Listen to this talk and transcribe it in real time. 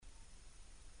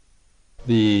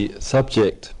The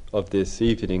subject of this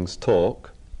evening's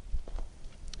talk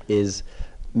is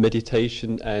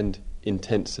meditation and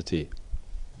intensity.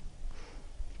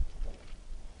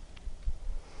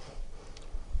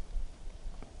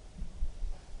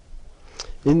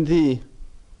 In the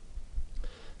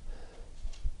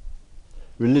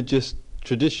religious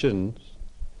traditions,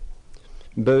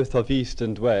 both of East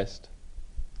and West,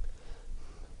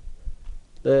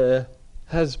 there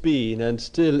has been and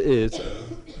still is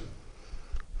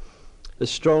a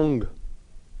strong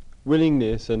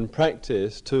willingness and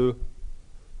practice to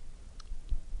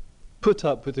put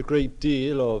up with a great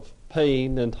deal of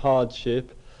pain and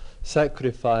hardship,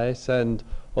 sacrifice and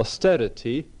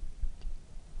austerity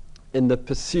in the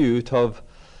pursuit of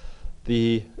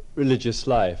the religious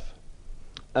life.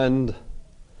 And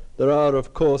there are,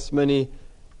 of course, many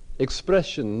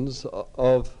expressions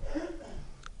of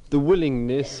the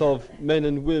willingness of men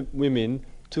and women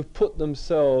to put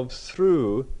themselves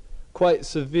through quite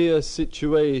severe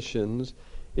situations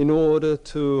in order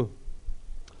to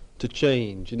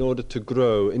change, in order to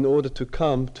grow, in order to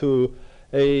come to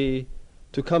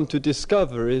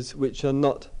discoveries which are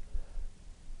not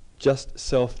just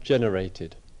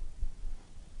self-generated.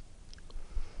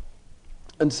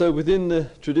 And so within the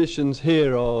traditions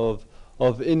here of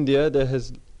India, there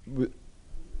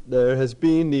has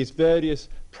been these various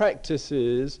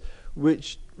practices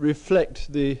which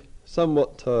reflect the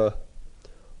somewhat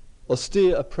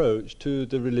austere approach to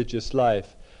the religious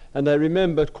life. And I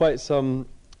remember some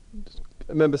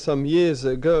years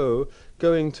ago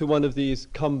going to one of these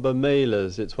Kumbh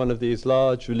Melas. It's one of these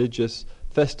large religious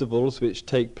festivals which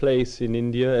take place in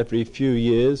India every few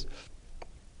years,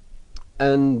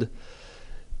 and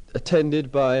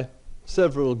attended by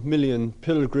several million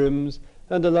pilgrims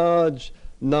and a large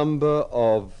number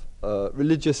of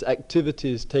religious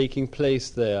activities taking place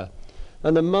there.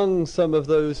 And among some of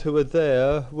those who were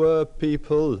there were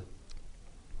people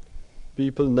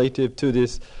native to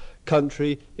this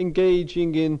country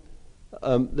engaging in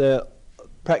their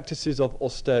practices of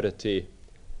austerity.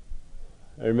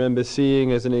 I remember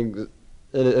seeing as an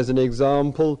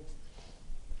example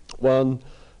one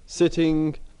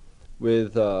sitting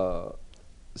with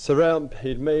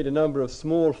he'd made a number of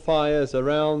small fires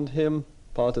around him,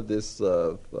 part of this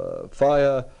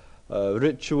fire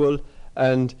ritual,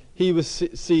 and he was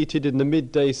seated in the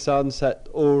midday sunset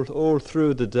all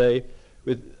through the day,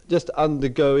 with just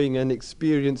undergoing and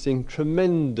experiencing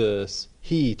tremendous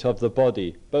heat of the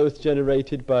body, both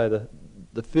generated by the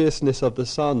fierceness of the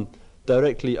sun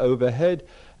directly overhead,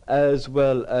 as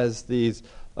well as these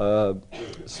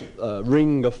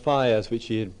ring of fires which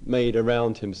he had made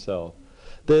around himself.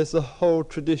 There's a whole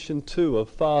tradition too of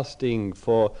fasting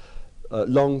for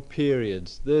long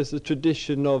periods. There's a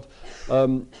tradition of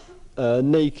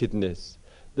nakedness.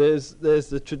 There's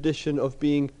the tradition of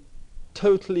being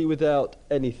totally without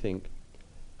anything.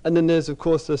 And then there's, of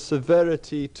course, the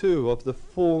severity too of the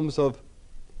forms of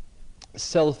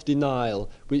self-denial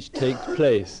which take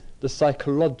place, the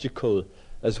psychological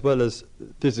as well as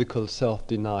physical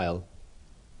self-denial.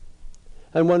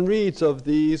 And one reads of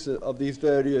these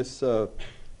various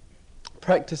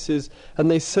practices, and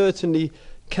they certainly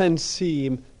can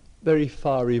seem very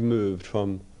far removed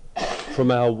from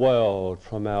our world,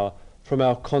 from our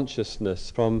consciousness,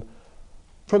 from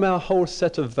our whole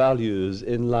set of values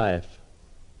in life.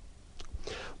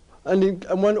 And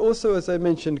one also, as I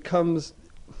mentioned, comes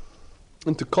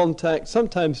into contact,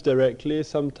 sometimes directly,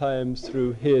 sometimes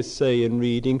through hearsay and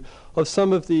reading, of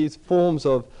some of these forms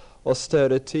of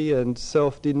austerity and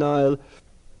self-denial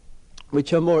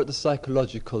which are more at the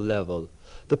psychological level.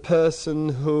 The person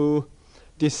who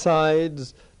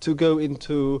decides to go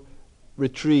into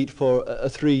retreat for a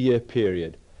 3-year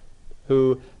period,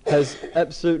 who has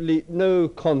absolutely no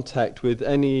contact with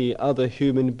any other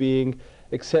human being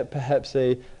except perhaps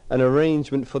an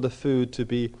arrangement for the food to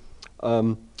be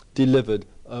delivered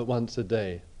once a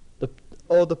day.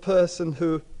 Or the person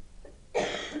who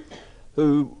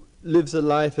lives a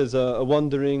life as a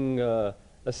wandering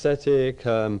ascetic,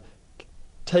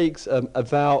 takes a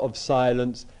vow of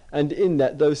silence, and in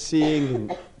that, though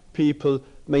seeing people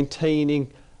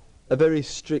maintaining a very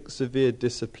strict, severe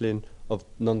discipline of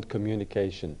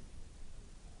non-communication.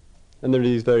 And there are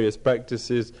these various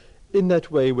practices in that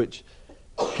way which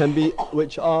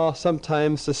are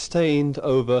sometimes sustained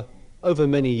over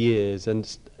many years,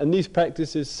 and these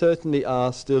practices certainly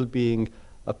are still being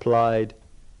applied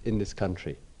in this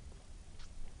country.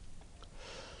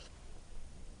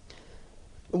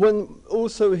 One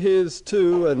also hears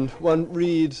too, and one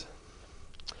reads,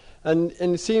 and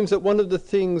it seems that one of the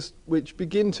things which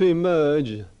begin to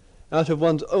emerge out of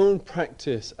one's own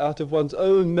practice, out of one's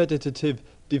own meditative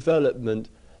development,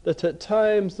 that at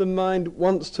times the mind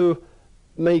wants to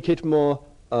make it more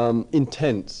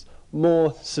intense,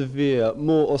 more severe,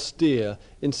 more austere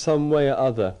in some way or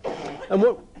other. And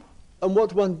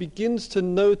what one begins to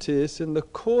notice in the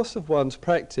course of one's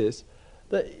practice,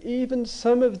 that even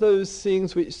some of those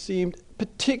things which seemed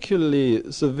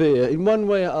particularly severe in one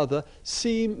way or other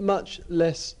seem much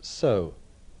less so.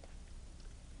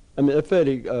 I mean, a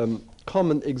fairly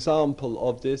common example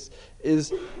of this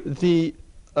is the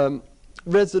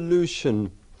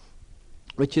resolution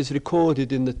which is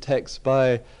recorded in the text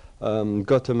by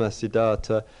Gautama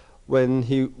Siddhartha when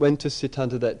he went to sit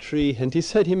under that tree, and he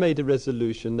said he made a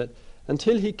resolution that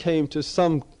until he came to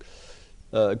some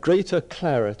greater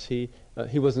clarity,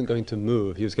 he wasn't going to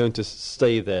move. He was going to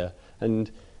stay there.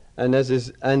 And as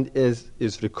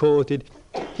is recorded,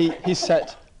 he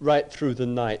sat right through the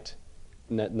night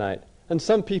in that night. And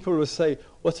some people will say,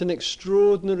 what an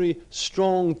extraordinary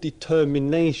strong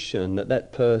determination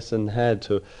that person had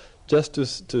to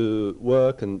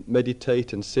work and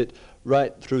meditate and sit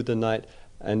right through the night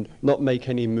and not make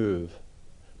any move.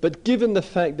 But given the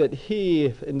fact that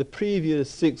he, in the previous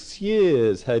 6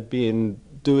 years, had been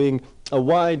doing a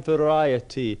wide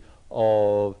variety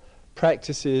of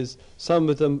practices, some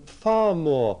of them far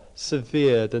more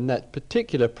severe than that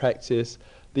particular practice,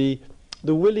 the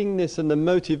willingness and the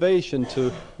motivation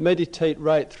to meditate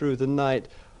right through the night,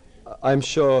 I'm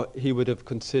sure he would have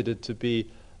considered to be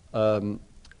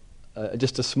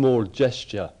just a small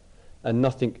gesture and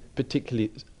nothing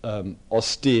particularly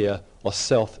austere or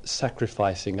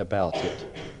self-sacrificing about it.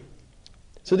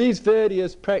 So these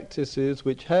various practices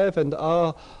which have and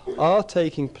are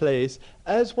taking place,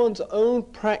 as one's own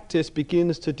practice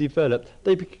begins to develop,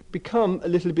 they become a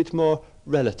little bit more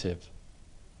relative.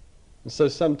 And so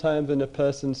sometimes when a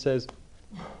person says,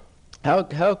 how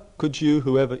could you,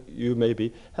 whoever you may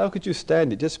be, how could you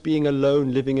stand it, just being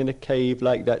alone, living in a cave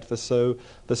like that for so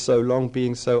long,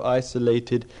 being so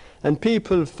isolated? And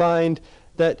people find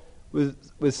that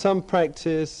with some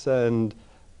practice, and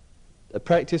a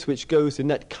practice which goes in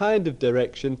that kind of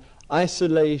direction,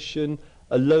 isolation,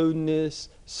 aloneness,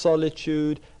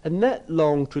 solitude, and that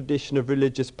long tradition of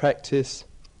religious practice,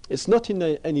 it's not in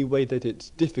any way that it's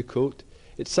difficult.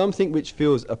 It's something which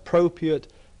feels appropriate,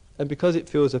 and because it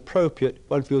feels appropriate,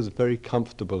 one feels very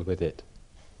comfortable with it.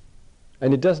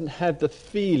 And it doesn't have the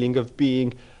feeling of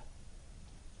being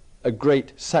a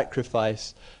great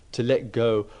sacrifice to let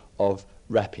go of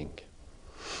wrapping.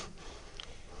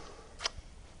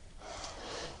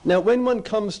 Now, when one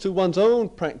comes to one's own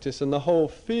practice and the whole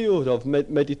field of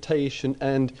meditation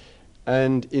and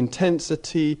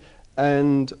intensity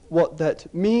and what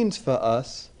that means for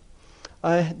us,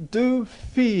 I do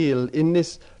feel in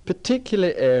this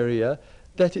particular area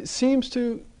that it seems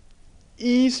to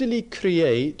easily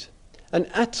create an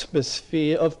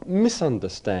atmosphere of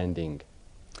misunderstanding.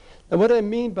 And what I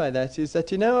mean by that is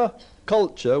that in our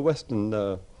culture,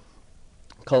 Western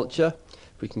culture,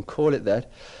 if we can call it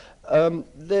that,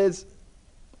 there's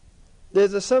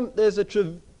a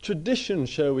tradition,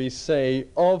 shall we say,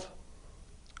 of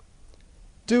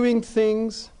doing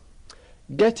things,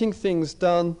 getting things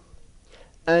done,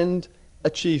 and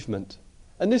achievement.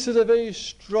 And this is a very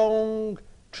strong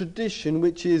tradition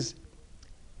which is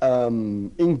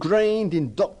ingrained,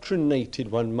 indoctrinated,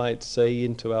 one might say,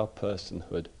 into our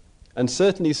personhood. And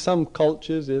certainly some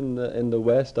cultures in the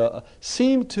West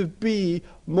seem to be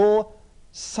more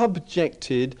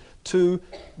subjected to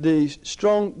the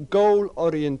strong goal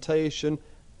orientation,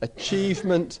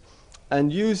 achievement,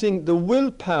 and using the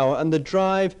willpower and the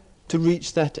drive to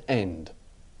reach that end.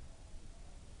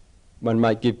 One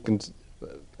might give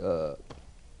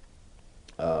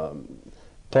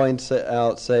points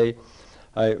out, say,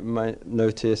 I might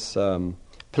notice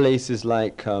places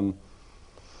like the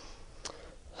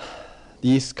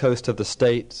east coast of the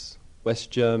States,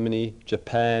 West Germany,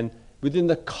 Japan. Within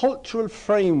the cultural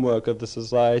framework of the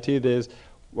society,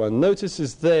 one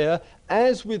notices there,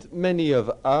 as with many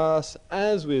of us,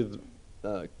 as with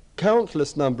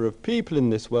countless number of people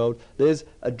in this world, there's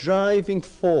a driving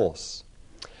force.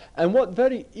 And what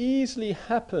very easily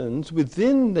happens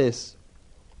within this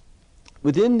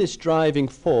driving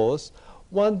force,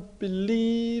 one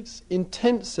believes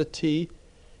intensity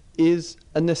is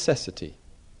a necessity.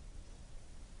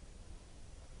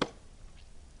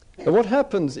 And what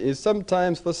happens is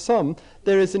sometimes for some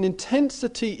there is an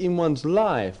intensity in one's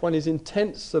life. One is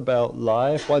intense about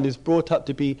life, one is brought up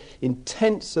to be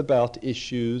intense about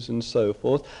issues and so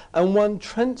forth, and one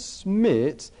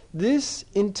transmits this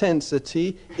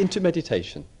intensity into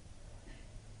meditation.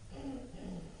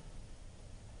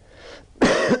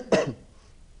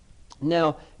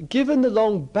 Now, given the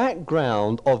long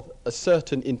background of a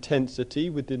certain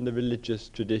intensity within the religious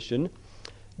tradition,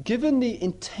 given the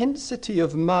intensity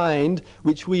of mind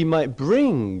which we might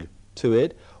bring to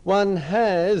it, one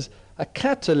has a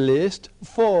catalyst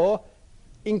for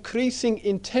increasing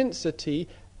intensity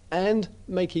and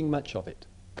making much of it.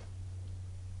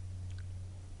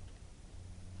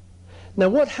 Now,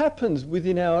 what happens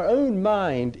within our own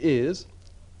mind is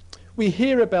we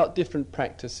hear about different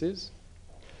practices,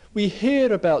 we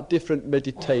hear about different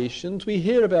meditations, we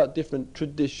hear about different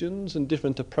traditions and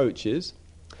different approaches,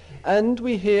 and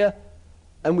we hear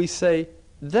and we say,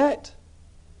 that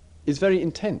is very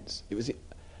intense.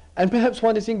 And perhaps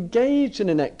one is engaged in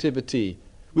an activity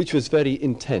which was very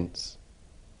intense,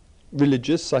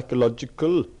 religious,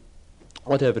 psychological,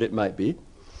 whatever it might be.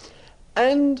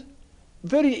 And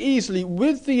very easily,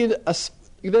 with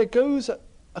there goes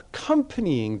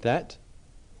accompanying that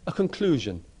a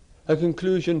conclusion. A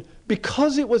conclusion,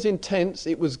 because it was intense,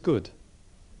 it was good.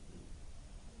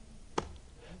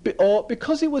 Or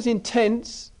because it was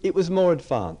intense, it was more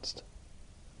advanced.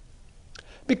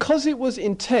 Because it was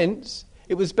intense,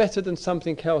 it was better than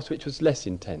something else which was less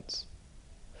intense.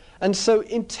 And so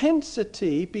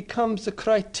intensity becomes the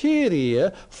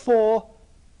criteria for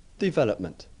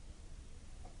development.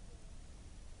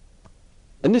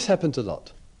 And this happens a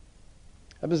lot.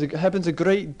 It happens a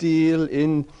great deal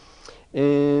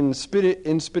in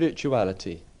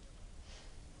spirituality.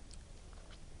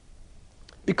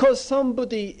 Because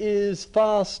somebody is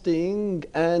fasting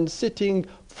and sitting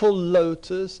full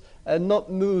lotus and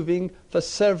not moving for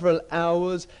several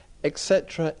hours,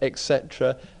 etc.,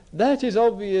 etc., that is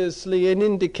obviously an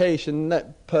indication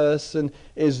that person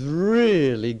is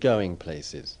really going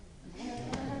places.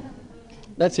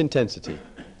 That's intensity.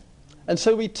 And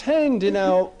so we tend in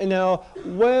our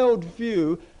world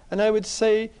view, and I would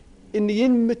say in the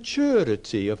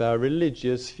immaturity of our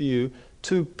religious view,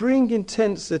 to bring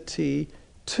intensity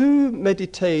to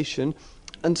meditation,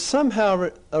 and somehow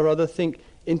or other think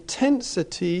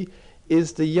intensity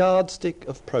is the yardstick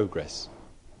of progress.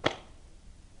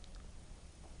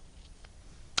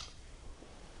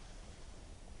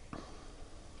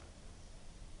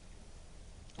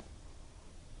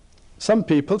 Some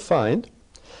people find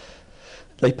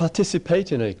they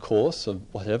participate in a course, of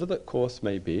whatever that course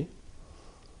may be.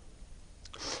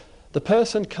 The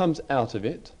person comes out of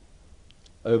it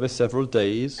over several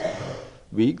days,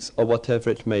 weeks, or whatever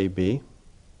it may be,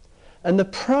 and the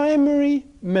primary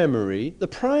memory, the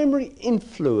primary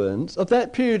influence of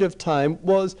that period of time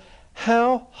was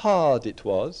how hard it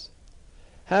was,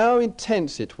 how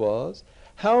intense it was,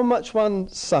 how much one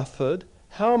suffered,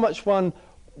 how much one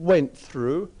went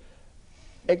through,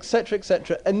 etc.,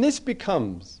 etc. And this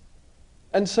becomes,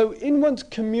 and so in one's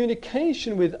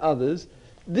communication with others,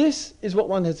 this is what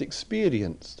one has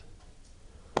experienced.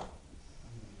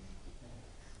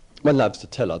 One loves to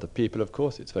tell other people, of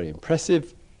course, it's very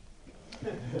impressive.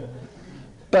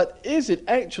 But is it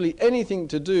actually anything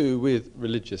to do with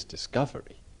religious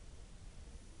discovery?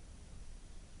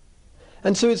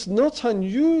 And so it's not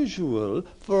unusual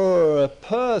for a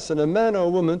person, a man or a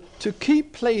woman, to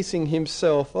keep placing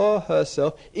himself or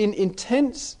herself in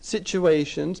intense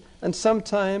situations, and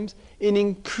sometimes in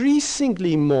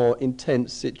increasingly more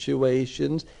intense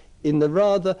situations, in the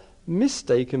rather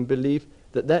mistaken belief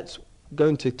that that's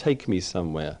going to take me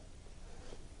somewhere.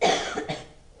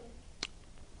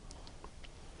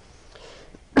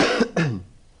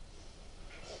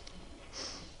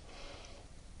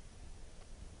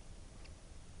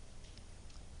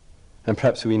 And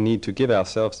perhaps we need to give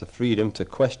ourselves the freedom to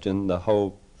question the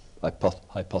whole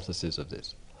hypothesis of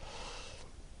this.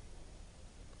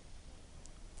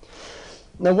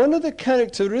 Now, one of the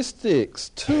characteristics,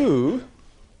 too,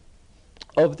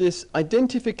 of this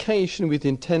identification with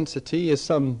intensity as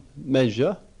some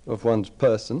measure of one's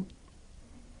person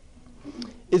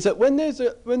is that when there's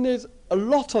a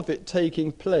lot of it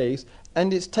taking place,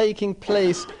 and it's taking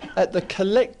place at the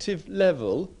collective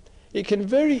level, it can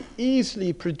very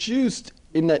easily produce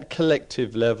in that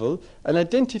collective level an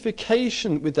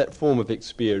identification with that form of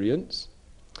experience.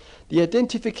 The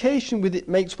identification with it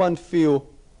makes one feel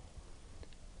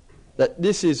that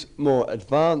this is more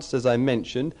advanced, as I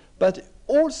mentioned, but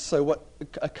also what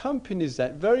accompanies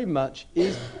that very much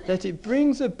is that it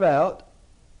brings about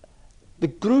the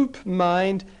group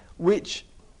mind which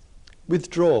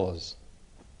withdraws.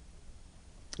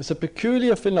 It's a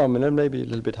peculiar phenomenon, maybe a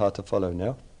little bit hard to follow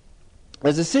now.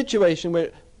 There's a situation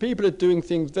where people are doing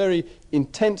things very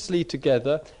intensely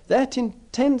together. That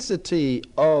intensity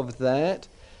of that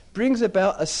brings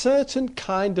about a certain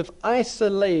kind of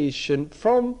isolation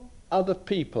from other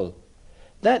people.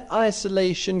 that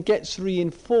isolation gets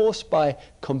reinforced by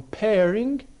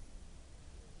comparing,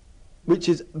 which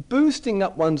is boosting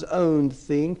up one's own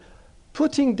thing,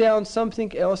 putting down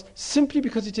something else simply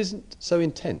because it isn't so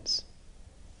intense.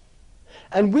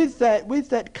 And with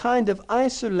that kind of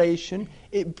isolation,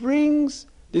 it brings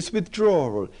this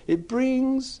withdrawal, it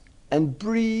brings and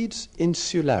breeds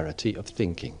insularity of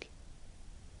thinking.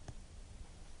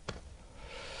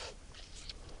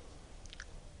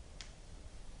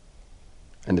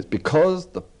 And it's because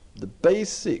the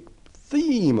basic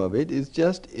theme of it is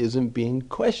just isn't being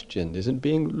questioned, isn't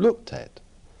being looked at.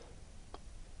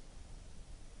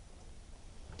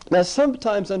 Now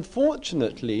sometimes,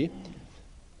 unfortunately,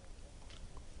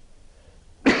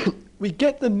 we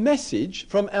get the message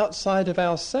from outside of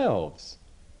ourselves.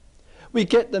 We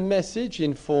get the message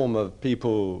in form of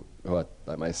people who are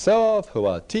like myself, who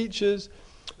are teachers,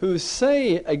 who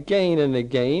say again and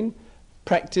again,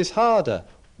 practice harder,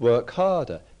 work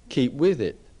harder, keep with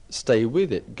it, stay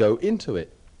with it, go into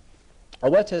it,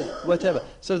 or whatever.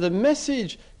 So the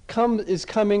message is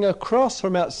coming across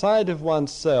from outside of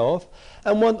oneself,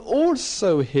 and one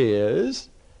also hears,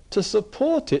 to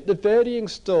support it, the varying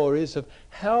stories of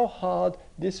how hard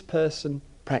this person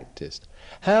practiced,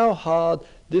 how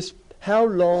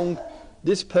long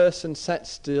this person sat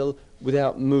still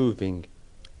without moving,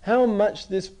 how much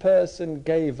this person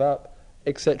gave up,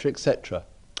 etc., etc.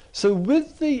 So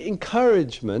with the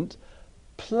encouragement,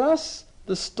 plus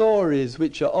the stories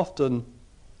which are often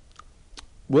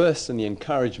worse than the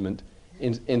encouragement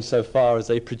insofar as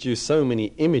they produce so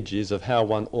many images of how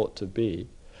one ought to be,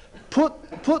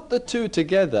 put the two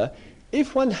together,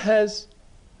 if one has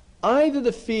either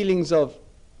the feelings of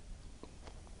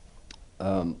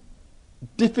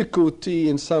difficulty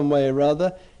in some way or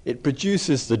other, it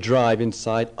produces the drive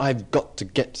inside, I've got to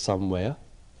get somewhere,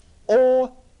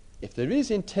 or if there is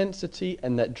intensity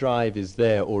and that drive is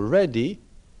there already,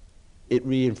 it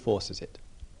reinforces it.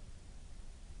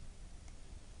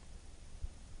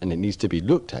 And it needs to be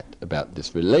looked at about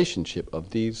this relationship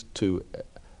of these two,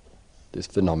 this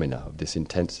phenomena of this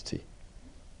intensity.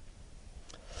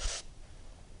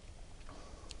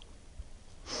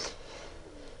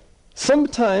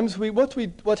 Sometimes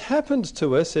what happens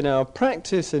to us in our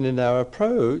practice and in our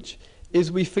approach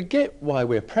is we forget why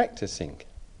we're practicing.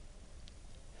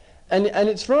 And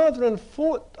it's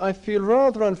I feel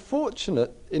rather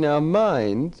unfortunate in our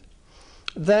mind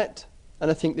that,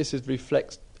 and I think this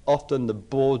reflects often the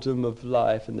boredom of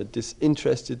life and the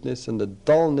disinterestedness and the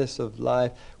dullness of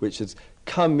life which has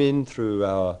come in through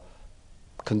our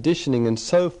conditioning and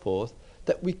so forth,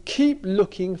 that we keep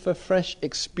looking for fresh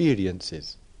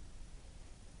experiences.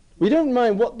 We don't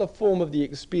mind what the form of the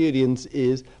experience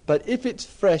is, but if it's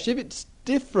fresh, if it's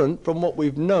different from what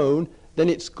we've known, then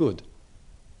it's good.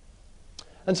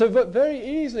 And so what very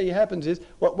easily happens is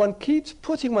what one keeps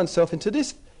putting oneself into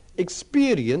this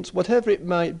experience, whatever it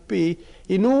might be,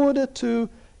 in order to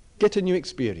get a new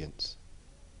experience.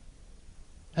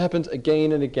 It happens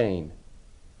again and again.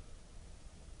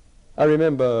 I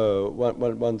remember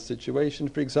one situation,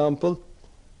 for example,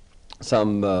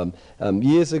 some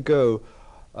years ago,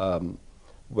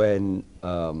 when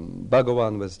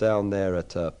Bhagawan was down there at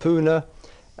Pune,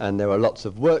 and there were lots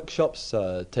of workshops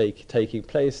taking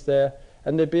place there,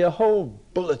 and there'd be a whole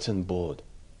bulletin board.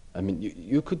 I mean,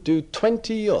 you could do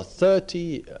 20 or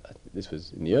 30, this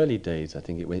was in the early days, I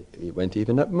think it went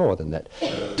even up more than that,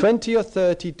 20 or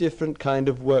 30 different kind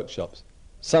of workshops.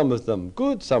 Some of them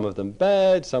good, some of them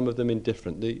bad, some of them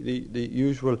indifferent, the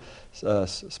usual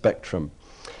spectrum.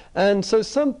 And so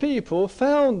some people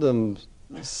found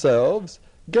themselves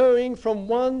going from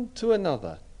one to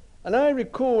another. And I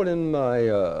recall in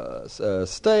my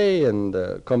stay and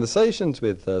conversations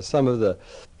with some of the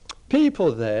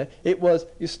people there, it was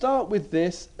you start with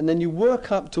this and then you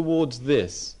work up towards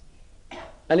this.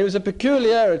 And it was a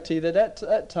peculiarity that at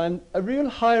that time a real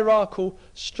hierarchical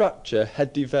structure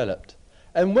had developed.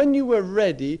 And when you were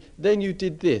ready, then you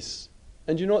did this.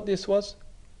 And you know what this was?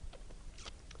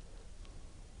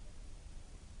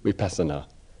 Vipassana.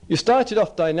 You started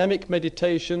off dynamic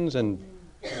meditations and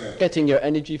getting your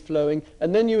energy flowing,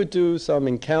 and then you would do some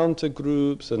encounter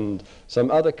groups and some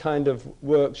other kind of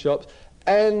workshops,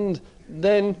 and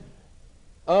then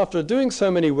after doing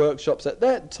so many workshops at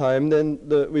that time, then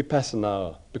the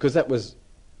Vipassana, because that was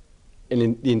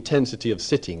in the intensity of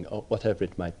sitting or whatever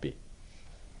it might be.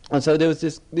 And so there was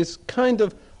this kind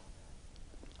of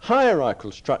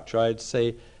hierarchical structure, I'd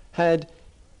say, had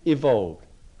evolved.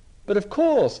 But of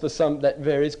course, for some, that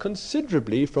varies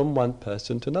considerably from one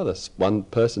person to another. One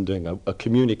person doing a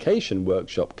communication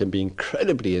workshop can be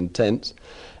incredibly intense,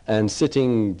 and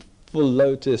sitting full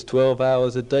lotus 12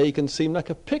 hours a day can seem like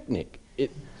a picnic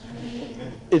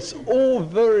it's all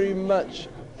very much,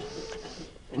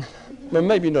 well,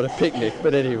 maybe not a picnic,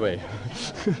 but anyway.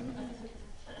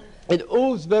 It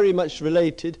all's very much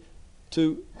related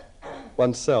to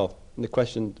oneself. And the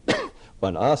question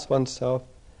one asks oneself,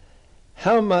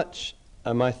 how much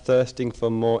am I thirsting for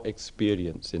more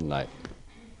experience in life?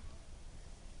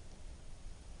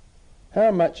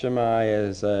 How much am I,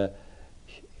 as a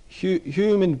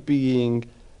human being,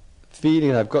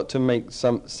 feeling I've got to make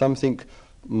something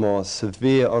more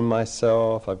severe on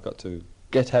myself, I've got to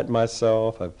get at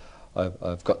myself,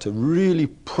 I've got to really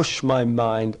push my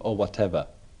mind or whatever.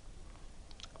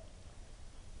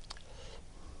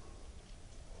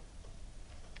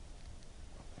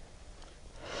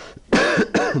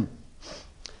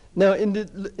 Now, in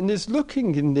this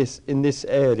looking in this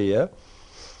area,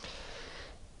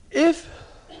 if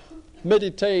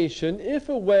meditation, if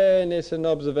awareness and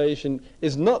observation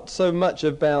is not so much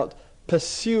about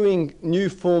pursuing new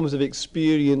forms of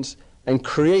experience and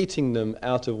creating them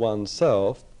out of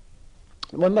oneself,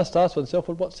 one must ask oneself,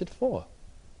 well, what's it for?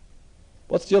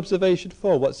 What's the observation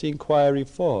for? What's the inquiry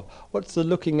for? What's the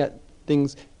looking at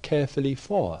things carefully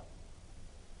for?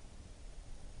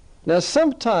 Now,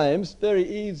 sometimes, very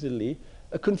easily,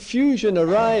 a confusion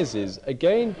arises.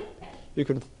 Again, you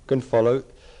can follow.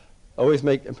 Always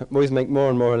make more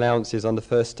and more allowances on the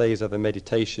first days of a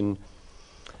meditation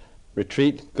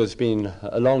retreat, because it's been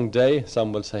a long day,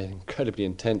 some will say an incredibly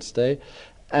intense day,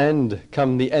 and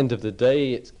come the end of the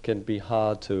day, it can be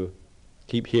hard to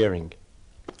keep hearing,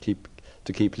 to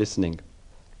keep listening.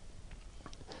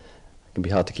 It can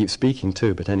be hard to keep speaking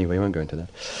too, but anyway, we won't go into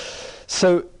that.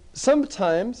 So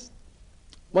sometimes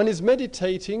one is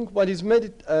meditating,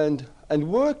 and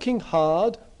working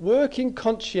hard, working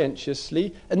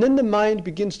conscientiously, and then the mind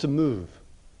begins to move.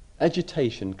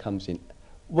 Agitation comes in,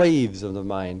 waves of the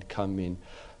mind come in,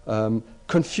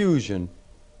 confusion,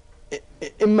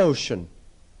 emotion.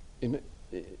 You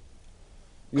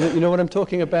know what I'm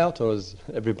talking about, or has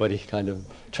everybody kind of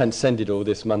transcended all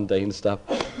this mundane stuff?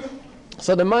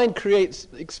 So the mind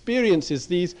experiences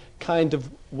these kind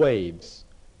of waves.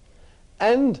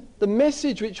 And the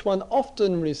message which one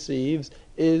often receives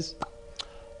is,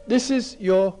 this is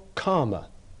your karma.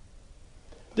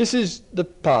 This is the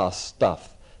past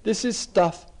stuff. This is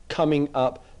stuff coming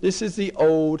up. This is the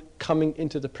old coming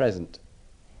into the present.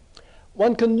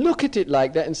 One can look at it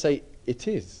like that and say, it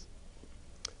is.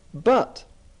 But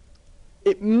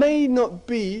it may not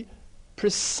be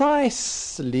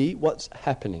precisely what's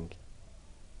happening.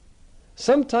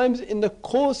 Sometimes in the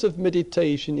course of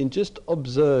meditation, in just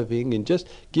observing, in just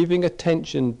giving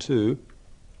attention to,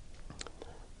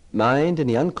 mind in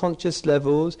the unconscious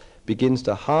levels begins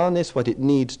to harness what it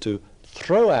needs to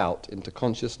throw out into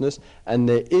consciousness, and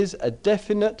there is a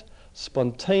definite,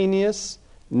 spontaneous,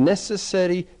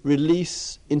 necessary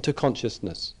release into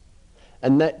consciousness.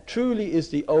 And that truly is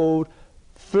the old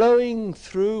flowing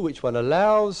through, which one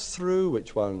allows through,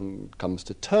 which one comes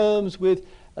to terms with,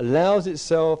 allows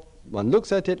itself, one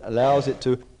looks at it, allows it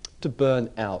to burn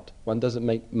out. One doesn't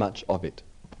make much of it.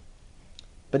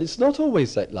 But it's not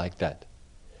always like that.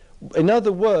 In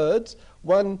other words,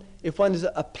 if one is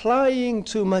applying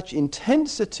too much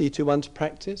intensity to one's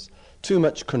practice, too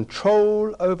much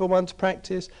control over one's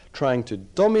practice, trying to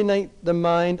dominate the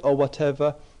mind or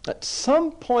whatever, at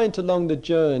some point along the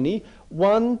journey,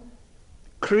 one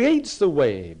creates the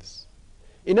waves.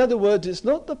 In other words, it's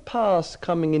not the past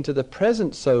coming into the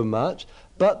present so much,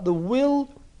 but the will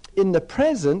in the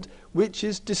present which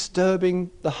is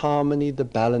disturbing the harmony, the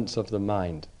balance of the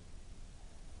mind.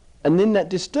 And in that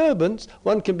disturbance,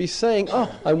 one can be saying,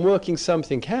 oh, I'm working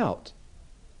something out.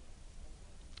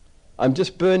 I'm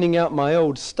just burning out my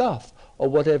old stuff, or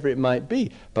whatever it might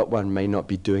be. But one may not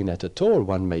be doing that at all.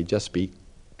 One may just be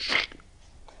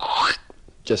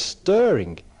just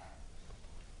stirring,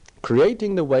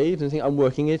 creating the waves and think, I'm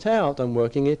working it out, I'm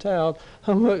working it out,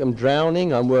 I'm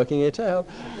drowning, I'm working it out.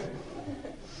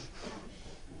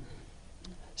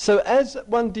 So as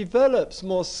one develops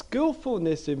more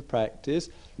skillfulness in practice,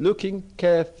 looking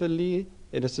carefully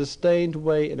in a sustained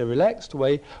way, in a relaxed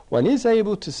way, one is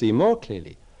able to see more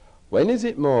clearly. When is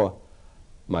it more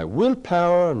my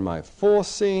willpower and my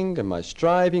forcing and my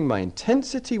striving, my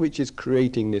intensity, which is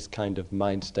creating this kind of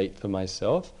mind state for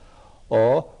myself?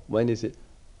 Or when is it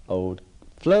old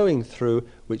flowing through,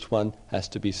 which one has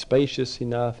to be spacious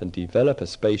enough and develop a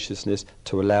spaciousness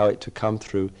to allow it to come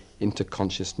through into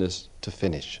consciousness to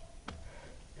finish.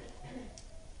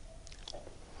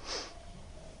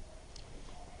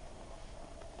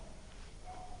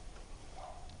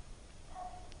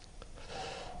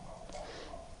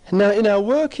 Now, in our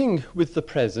working with the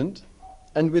present,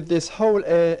 and with this whole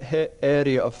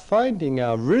area of finding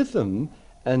our rhythm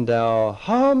and our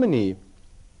harmony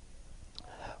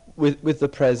with the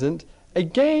present,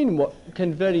 again what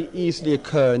can very easily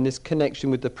occur in this connection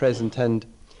with the present and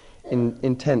in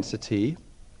intensity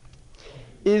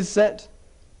is that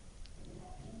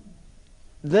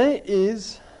there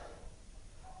is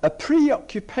a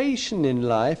preoccupation in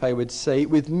life, I would say,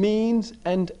 with means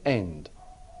and end.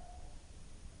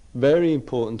 Very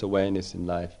important awareness in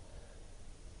life.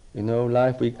 You know,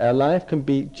 our life can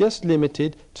be just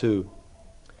limited to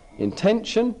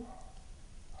intention,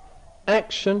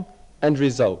 action, and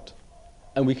result.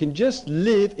 And we can just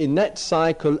live in that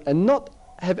cycle and not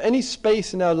have any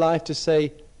space in our life to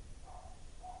say,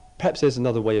 perhaps there's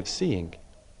another way of seeing.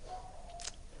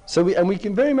 So we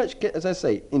can very much get, as I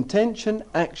say, intention,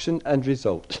 action, and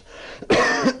result.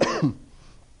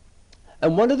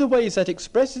 And one of the ways that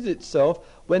expresses itself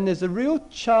when there's a real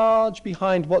charge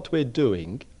behind what we're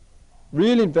doing,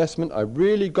 real investment, I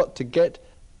really got to get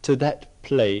to that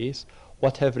place,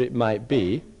 whatever it might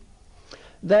be,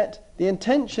 that the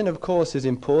intention, of course, is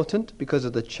important because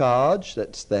of the charge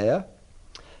that's there.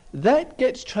 That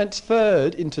gets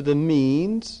transferred into the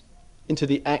means, into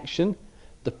the action,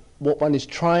 what one is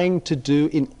trying to do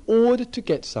in order to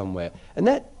get somewhere. And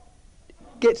that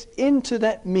gets into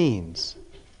that means.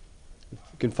 You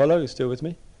can follow? You're still with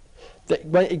me? That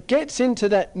when it gets into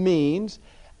that means,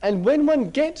 and when one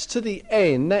gets to the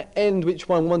end, that end which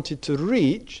one wanted to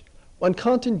reach, one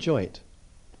can't enjoy it.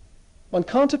 One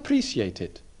can't appreciate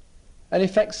it. And in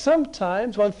fact,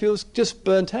 sometimes one feels just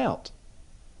burnt out.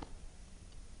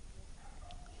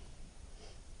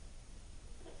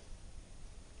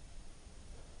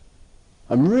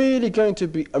 I'm really going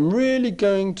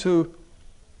to,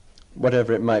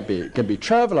 whatever it might be. It can be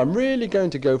travel. I'm really going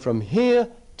to go from here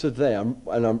to there.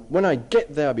 When I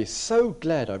get there, I'll be so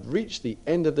glad I've reached the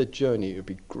end of the journey. It'll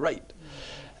be great.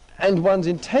 And one's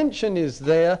intention is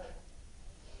there.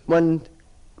 One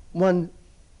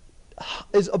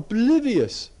is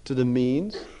oblivious to the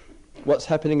means, what's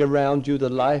happening around you, the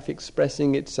life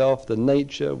expressing itself, the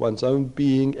nature, one's own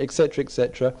being, etc.,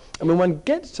 etc. And when one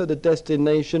gets to the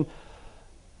destination,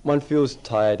 one feels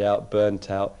tired out, burnt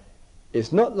out.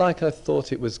 It's not like I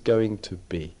thought it was going to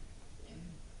be.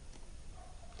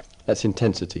 That's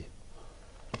intensity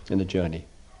in the journey.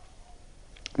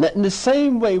 Now, in the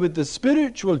same way with the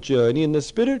spiritual journey and the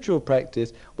spiritual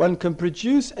practice, one can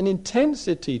produce an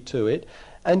intensity to it,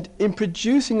 and in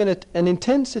producing an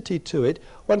intensity to it,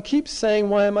 one keeps saying,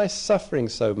 why am I suffering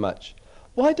so much?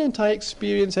 Why don't I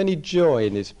experience any joy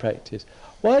in this practice?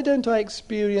 Why don't I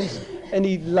experience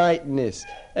any lightness,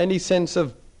 any sense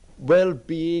of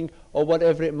well-being, or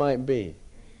whatever it might be?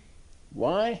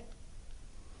 Why?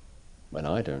 Well,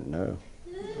 I don't know.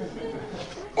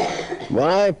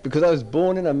 Why? Because I was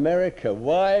born in America.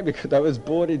 Why? Because I was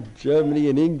born in Germany,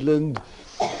 in England,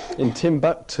 in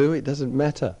Timbuktu. It doesn't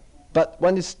matter. But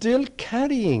one is still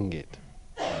carrying it.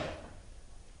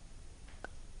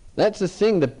 That's the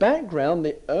thing, the background,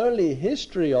 the early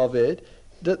history of it,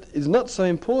 that is not so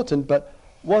important, but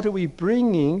what are we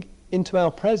bringing into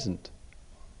our present?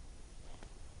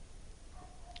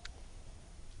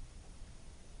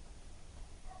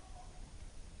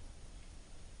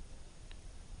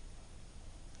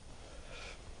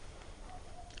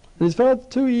 And it's far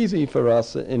too easy for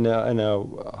us in our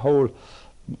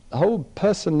whole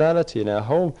personality, in our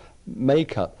whole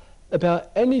makeup,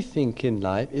 about anything in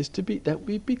life is to be that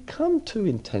we become too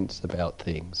intense about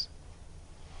things.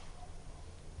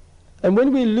 And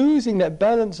when we're losing that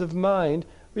balance of mind,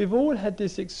 we've all had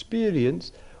this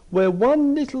experience where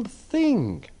one little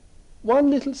thing, one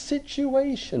little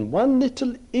situation, one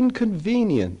little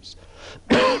inconvenience,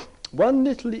 one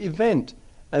little event,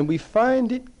 and we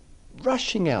find it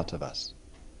rushing out of us.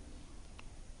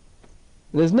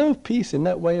 And there's no peace in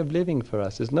that way of living for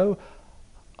us. There's no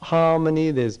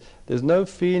harmony, there's no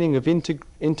feeling of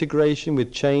integration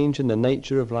with change in the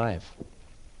nature of life.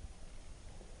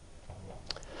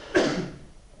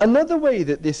 Another way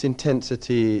that this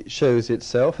intensity shows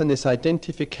itself, and this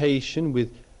identification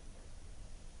with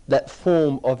that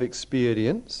form of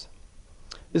experience,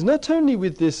 is not only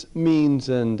with this means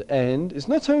and end, it's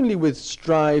not only with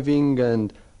striving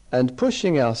and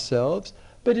pushing ourselves,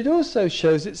 but it also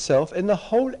shows itself in the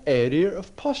whole area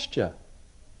of posture.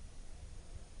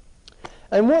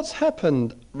 And what's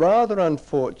happened, rather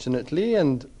unfortunately,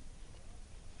 and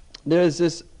there is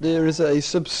a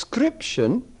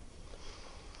subscription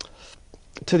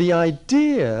to the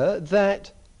idea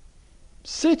that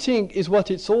sitting is what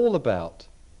it's all about.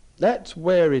 That's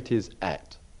where it is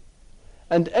at.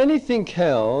 And anything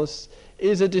else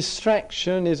is a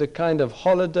distraction, is a kind of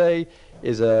holiday,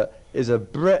 is a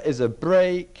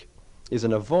break, is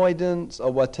an avoidance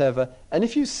or whatever. And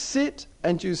if you sit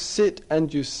and you sit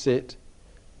and you sit,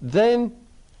 then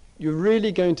you're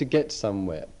really going to get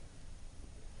somewhere.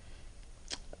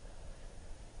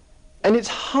 And it's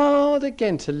hard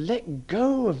again to let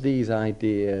go of these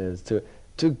ideas,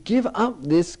 to give up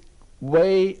this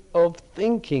way of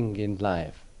thinking in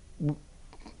life.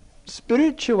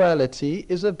 Spirituality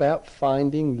is about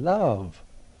finding love.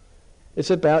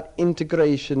 It's about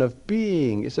integration of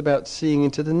being. It's about seeing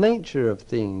into the nature of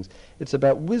things. It's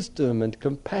about wisdom and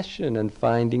compassion and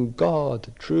finding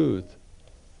God, truth.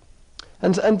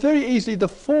 And very easily the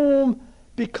form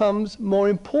becomes more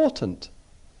important.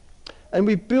 And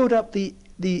we build up the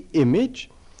image,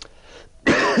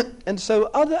 and so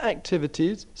other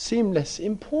activities seem less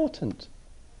important.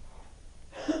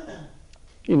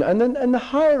 And the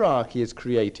hierarchy is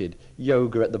created.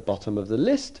 Yoga at the bottom of the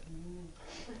list,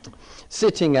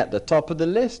 sitting at the top of the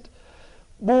list,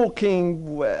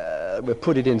 walking, we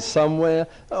put it in somewhere,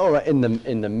 or in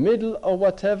the middle or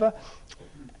whatever,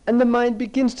 and the mind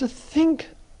begins to think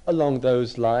along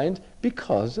those lines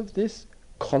because of this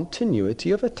continuity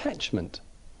of attachment.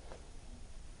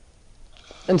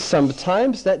 And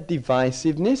sometimes that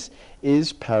divisiveness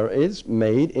is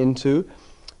made into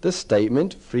the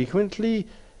statement frequently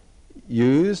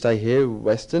used, I hear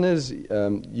Westerners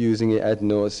using it ad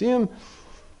nauseum,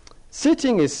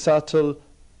 sitting is subtle,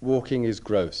 walking is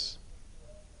gross.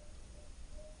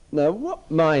 Now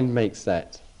what mind makes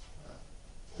that?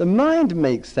 The mind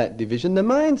makes that division. The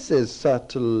mind says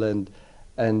subtle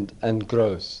and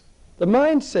gross. The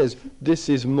mind says this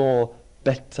is more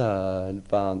better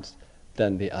advanced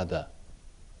than the other.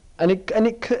 And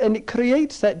it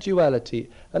creates that duality.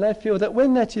 And I feel that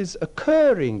when that is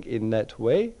occurring in that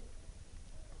way,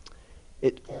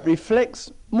 it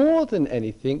reflects more than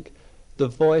anything the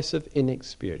voice of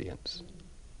inexperience.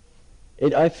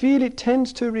 I feel it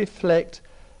tends to reflect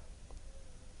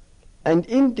and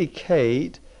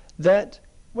indicate that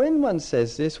when one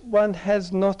says this, one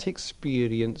has not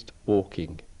experienced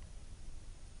walking.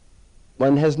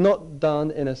 One has not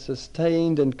done in a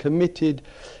sustained and committed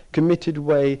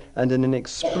way and in an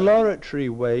exploratory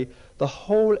way the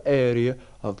whole area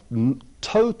of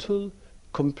total,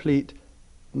 complete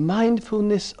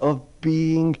mindfulness of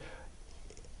being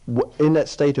in that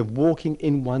state of walking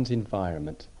in one's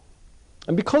environment.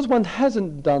 And because one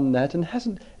hasn't done that and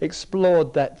hasn't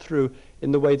explored that through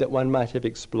in the way that one might have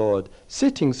explored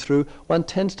sitting through, one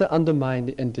tends to undermine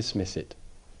it and dismiss it.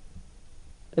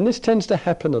 And this tends to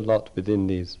happen a lot within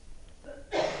these.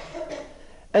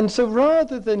 And so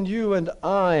rather than you and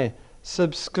I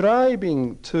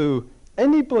subscribing to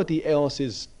anybody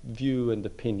else's view and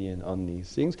opinion on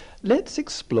these things, let's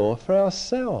explore for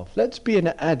ourselves. Let's be an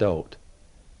adult.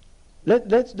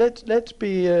 Let's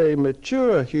be a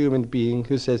mature human being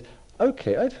who says,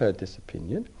 okay, I've heard this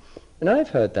opinion, and I've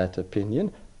heard that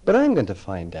opinion, but I'm going to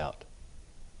find out.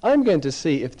 I'm going to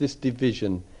see if this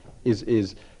division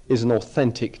is an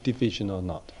authentic division or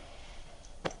not.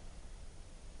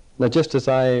 Now, just as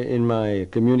in my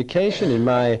communication, in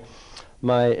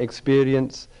my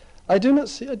experience, I don't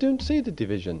see the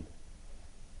division.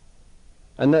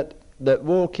 And that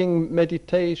walking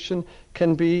meditation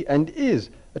can be and is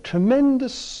a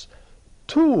tremendous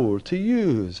tool to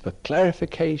use for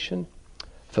clarification,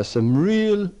 for some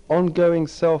real ongoing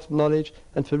self-knowledge,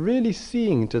 and for really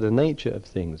seeing to the nature of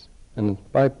things. And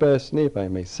I personally, if I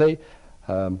may say,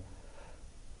 can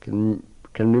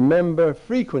remember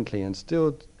frequently and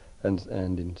still and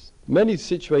in many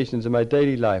situations in my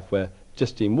daily life where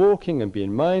just in walking and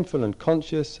being mindful and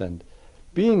conscious and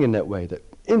being in that way, that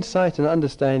insight and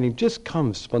understanding just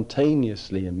comes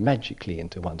spontaneously and magically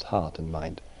into one's heart and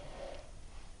mind.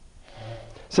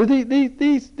 So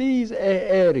these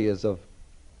areas of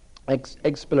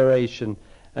exploration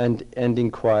and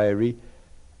inquiry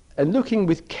and looking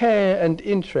with care and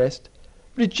interest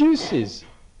reduces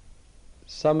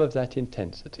some of that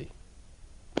intensity.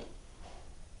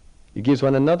 It gives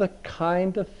one another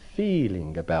kind of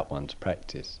feeling about one's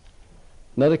practice,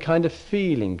 another kind of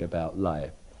feeling about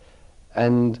life.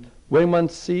 And when one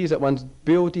sees that one's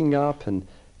building up and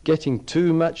getting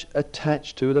too much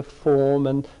attached to the form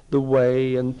and the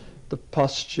way and the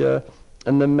posture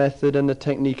and the method and the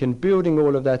technique and building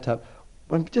all of that up,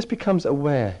 one just becomes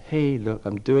aware, hey, look,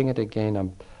 I'm doing it again,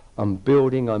 I'm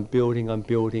building, and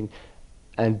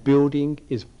building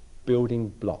is building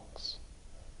blocks.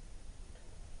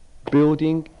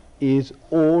 Building is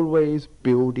always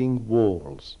building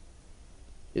walls.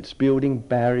 It's building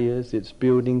barriers, it's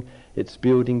building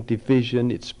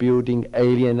division, it's building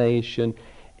alienation.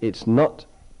 It's not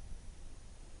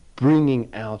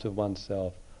bringing out of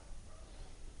oneself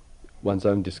one's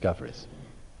own discoveries.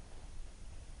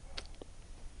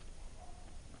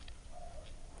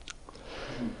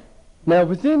 Now,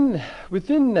 within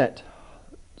that,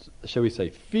 shall we say,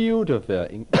 field of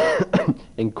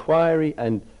inquiry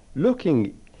and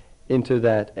looking into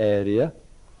that area,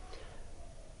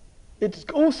 it's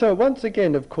also, once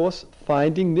again, of course,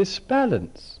 finding this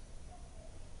balance.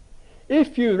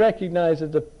 If you recognize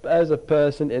as a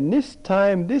person in this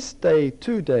time, this day,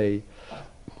 today,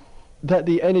 that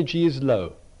the energy is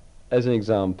low, as an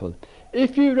example,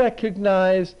 if you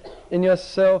recognize in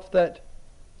yourself that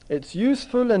it's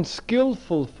useful and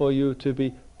skillful for you to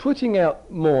be putting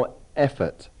out more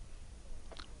effort,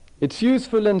 it's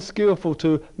useful and skillful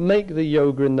to make the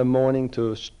yoga in the morning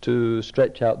to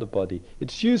stretch out the body.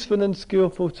 It's useful and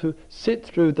skillful to sit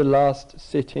through the last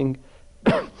sitting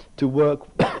to work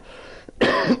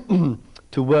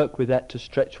to work with that, to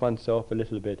stretch oneself a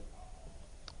little bit.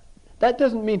 That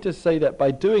doesn't mean to say that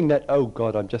by doing that, oh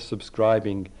God, I'm just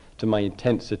subscribing to my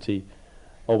intensity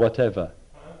or whatever.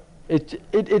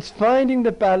 It's finding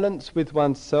the balance with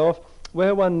oneself,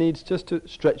 where one needs just to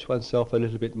stretch oneself a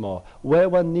little bit more, where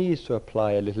one needs to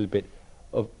apply a little bit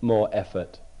of more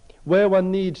effort, where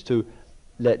one needs to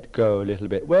let go a little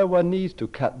bit, where one needs to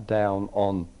cut down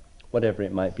on whatever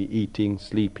it might be, eating,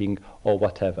 sleeping, or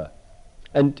whatever.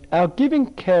 And our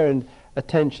giving care and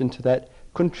attention to that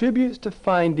contributes to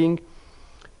finding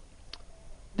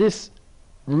this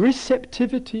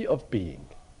receptivity of being.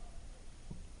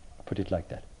 I'll put it like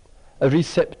that. A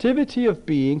receptivity of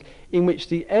being in which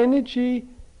the energy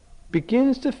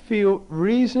begins to feel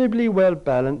reasonably well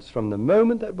balanced from the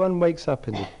moment that one wakes up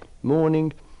in the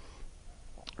morning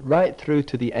right through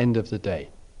to the end of the day.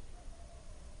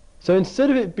 So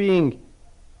instead of it being,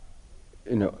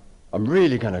 I'm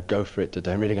really going to go for it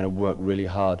today, I'm really going to work really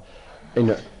hard,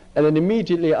 and then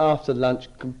immediately after lunch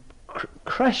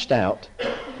crashed out,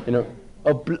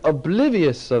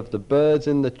 oblivious of the birds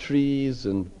in the trees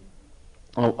and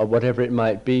or whatever it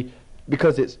might be,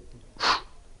 because it's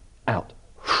out.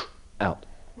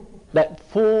 That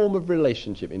form of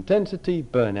relationship, intensity,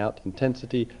 burnout,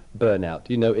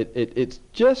 it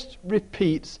just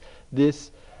repeats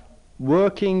this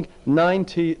working 9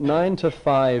 to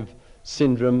 5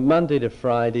 syndrome, Monday to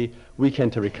Friday,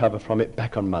 weekend to recover from it,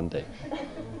 back on Monday.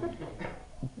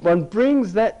 One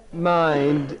brings that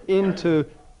mind into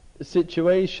a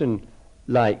situation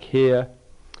like here,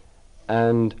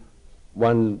 and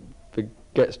one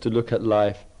gets to look at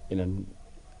life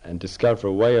and discover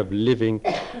a way of living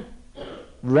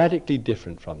radically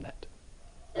different from that.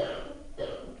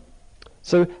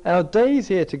 So our days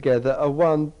here together are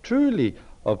one truly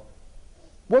of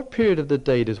what period of the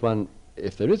day does one,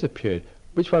 if there is a period,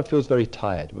 which one feels very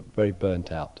tired, very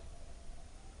burnt out?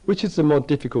 Which is the more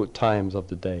difficult times of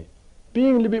the day?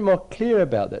 Being a little bit more clear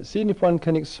about that, seeing if one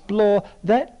can explore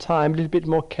that time a little bit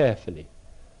more carefully.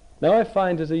 Now I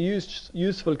find as a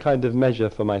useful kind of measure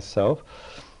for myself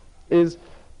is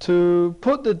to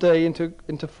put the day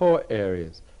into 4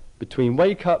 areas. Between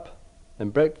wake up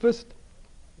and breakfast,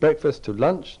 breakfast to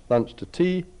lunch, lunch to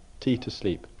tea, tea to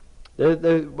sleep.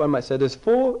 One might say there's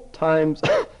 4 times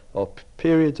or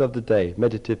periods of the day,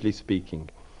 meditatively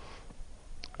speaking.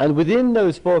 And within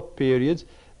those 4 periods,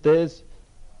 there's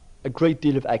a great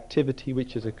deal of activity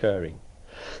which is occurring.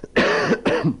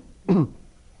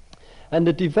 And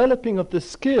the developing of the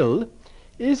skill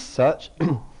is such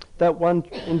that one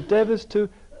endeavours to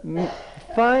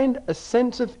find a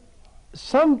sense of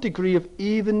some degree of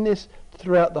evenness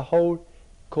throughout the whole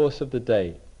course of the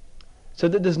day, so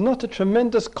that there's not a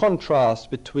tremendous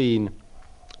contrast between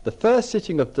the first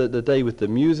sitting of the day with the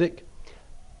music,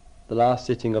 the last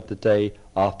sitting of the day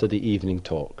after the evening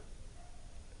talk.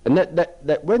 And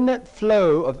that when that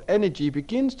flow of energy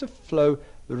begins to flow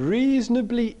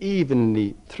reasonably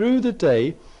evenly through the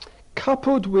day,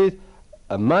 coupled with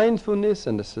a mindfulness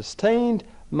and a sustained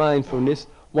mindfulness,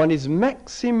 one is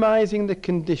maximizing the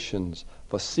conditions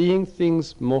for seeing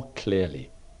things more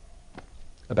clearly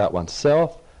about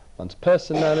oneself, one's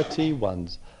personality,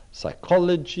 one's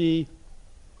psychology,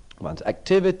 one's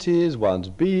activities, one's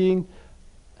being,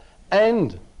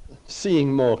 and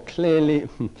seeing more clearly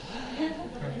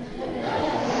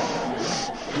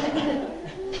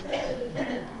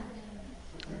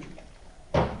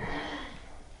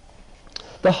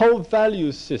the whole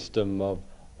value system of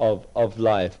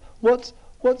life. What's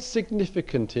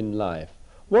significant in life?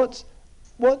 What's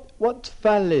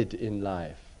valid in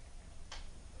life?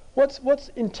 What's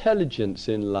intelligence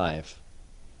in life?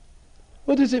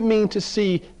 What does it mean to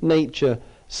see nature,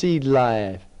 see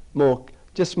life more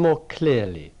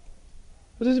clearly?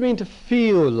 What does it mean to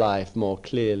feel life more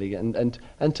clearly and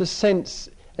to sense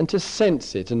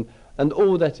it? And and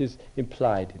all that is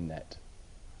implied in that.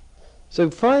 So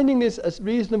finding this a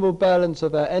reasonable balance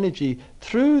of our energy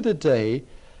through the day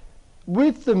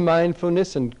with the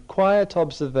mindfulness and quiet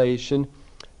observation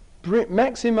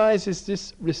maximizes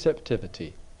this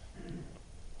receptivity.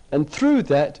 And through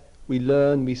that we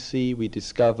learn, we see, we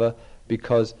discover,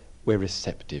 because we're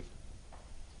receptive.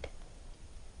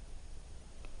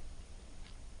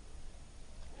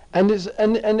 And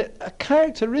a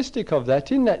characteristic of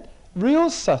that, in that real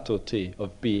subtlety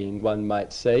of being, one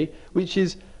might say, which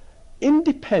is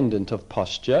independent of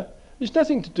posture, which has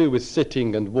nothing to do with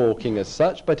sitting and walking as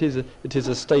such, but it is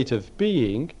a state of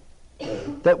being,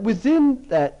 that within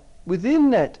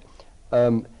that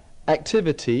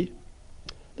activity,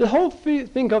 the whole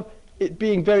think of it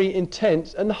being very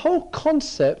intense, and the whole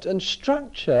concept and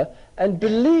structure and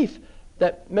belief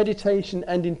that meditation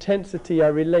and intensity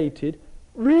are related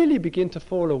really begin to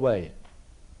fall away,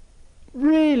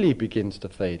 really begins to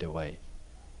fade away.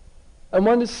 And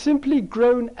one has simply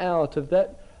grown out of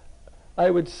that, I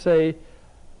would say,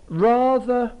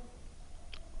 rather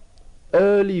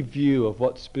early view of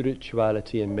what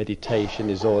spirituality and meditation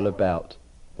is all about.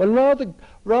 One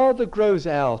rather grows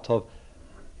out of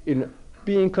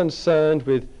being concerned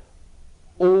with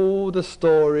all the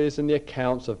stories and the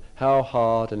accounts of how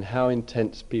hard and how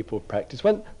intense people practice.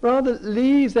 One rather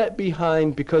leaves that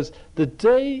behind, because the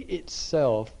day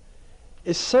itself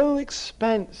is so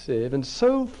expansive and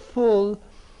so full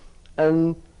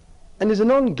and is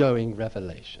an ongoing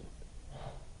revelation.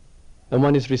 And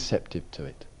one is receptive to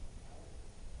it.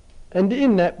 And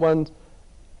in that one,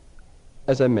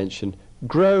 as I mentioned,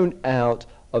 grown out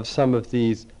of some of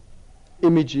these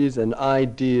images and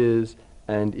ideas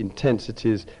and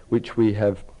intensities which we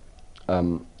have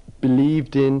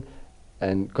believed in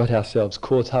and got ourselves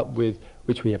caught up with,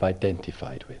 which we have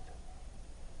identified with.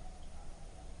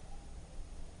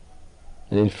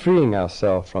 And in freeing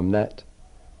ourselves from that,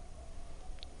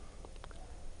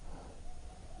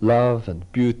 love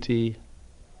and beauty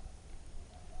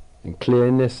and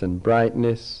clearness and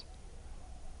brightness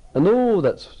and all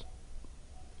that's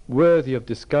worthy of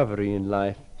discovery in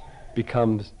life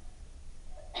becomes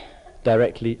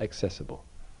directly accessible.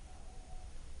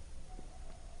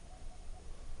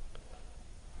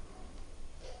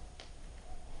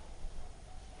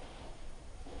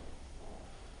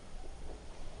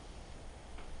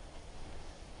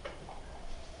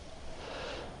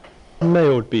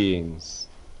 Male beings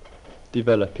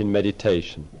develop in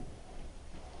meditation.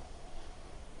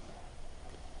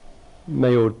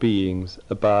 Male beings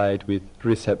abide with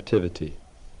receptivity.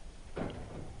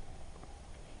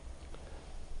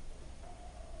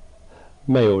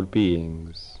 Male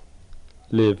beings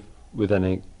live with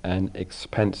an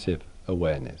expansive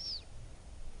awareness.